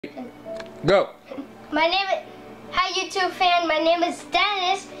Go. Hi YouTube fan, my name is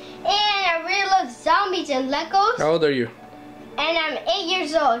Dennis, and I really love zombies and Legos. How old are you? And I'm 8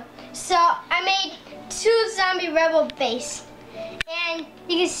 years old. So I made 2 zombie rebel base. And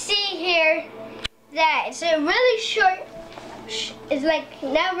you can see here that it's a really short, it's like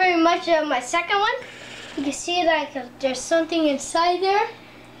not very much of my second one. You can see like there's something inside there.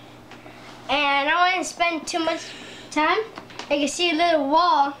 And I don't want to spend too much time. You can see a little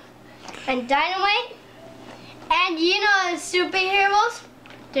wall and dynamite. And you know, superheroes,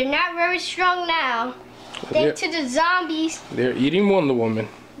 they're not very strong now. Thanks to the zombies. They're eating Wonder Woman.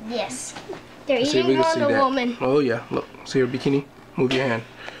 Yes. They're eating Wonder Woman. Oh yeah, look. See her bikini? Move your hand.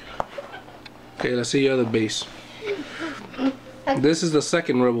 Okay, let's see your other base. Okay. This is the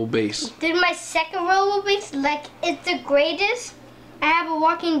second rebel base. This is my second rebel base. Like, it's the greatest. I have a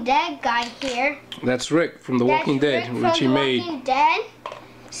Walking Dead guy here. That's Rick from The Walking Dead, which he made. Walking Dead.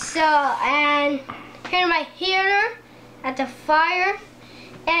 So, and here's my heater at the fire.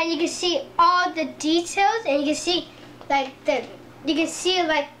 And you can see all the details, and you can see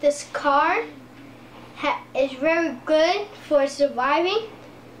like this car is very good for surviving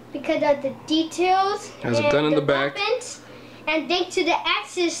because of the details. Has a gun in the back. Weapons. And thanks to the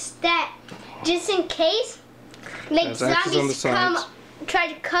axes that, just in case, like zombies try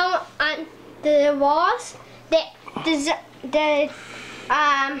to come on the walls, the axes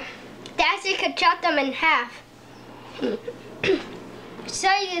could chop them in half. So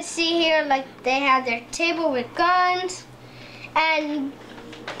you can see here, like they have their table with guns, and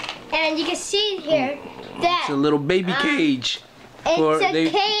you can see here that it's a little baby cage. It's a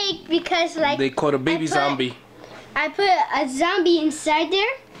cage because like they caught a baby zombie. I put a zombie inside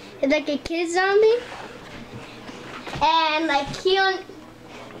there, like a kid zombie, and like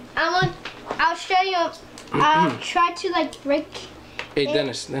I'll show you. I'll try to like break. Hey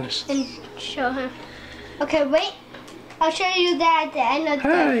Dennis. And show him. Okay, wait. I'll show you that at the end of the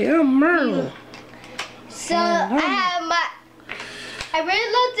video. Hi, I'm Merle. So I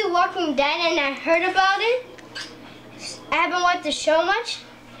really love The Walking Dead, and I heard about it. I haven't watched the show much.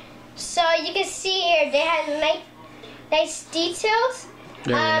 So you can see here they have nice details.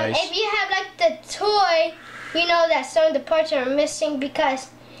 Very nice. If you have like the toy, you know that some of the parts are missing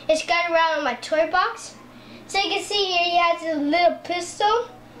because it's got around in my toy box. So you can see here he has a little pistol,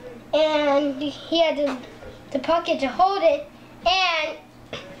 and he had the pocket to hold it, and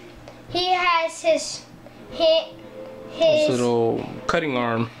he has his little cutting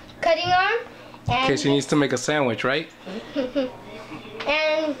arm. In case he needs to make a sandwich, right?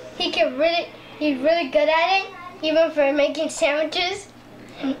 And he's really good at it, even for making sandwiches.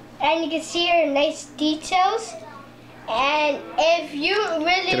 And you can see here nice details. And if you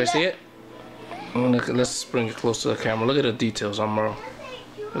really can I see it? Let's bring it close to the camera. Look at the details on Merle.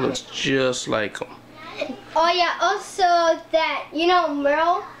 It looks just like him. Oh yeah, also that, you know,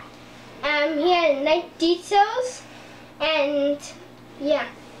 Merle, he had nice details, and yeah,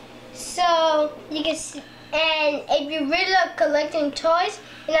 so you can see, and if you really love collecting toys,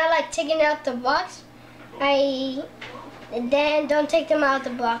 and I like taking out the box, then don't take them out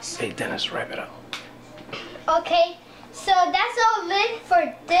of the box. Hey Dennis, wrap it up. Okay, so that's all it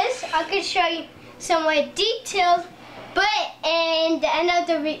for this. I could show you some more details, but in the end of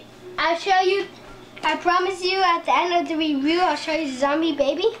the I'll show you. I promise you at the end of the review I'll show you Zombie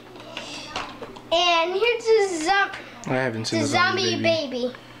Baby. And here's I haven't seen the zombie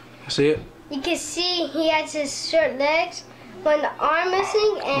baby. See it? You can see he has his short legs, one arm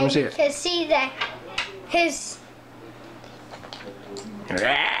missing, and you can see that his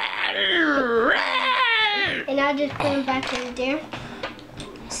and I'll just put him back in there.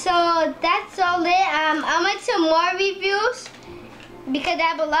 So that's all it. I'll make some more reviews, because I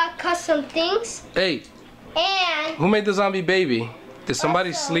have a lot of custom things. Hey, and who made the zombie baby? Did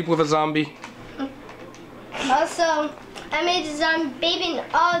somebody sleep with a zombie? Also, I made the zombie baby and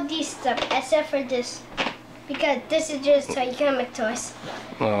all these stuff except for this, because this is just a toy. You can't make toys.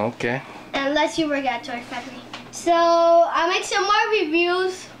 Oh, okay. Unless you work at a toy factory. So I'll make some more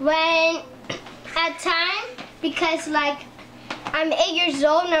reviews when at time, because like I'm 8 years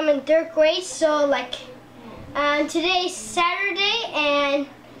old and I'm in 3rd grade, so like today's Saturday, and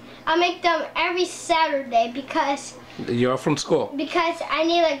I'll make them every Saturday because you're from school. Because I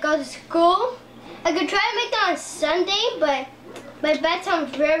need to go to school. I could try to make them on Sunday, but my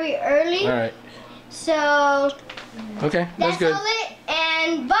bedtime's very early. All right. So okay, that's good. All it,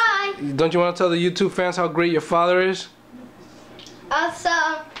 and bye. Don't you want to tell the YouTube fans how great your father is? Also.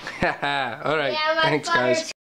 All right. Yeah, thanks, guys.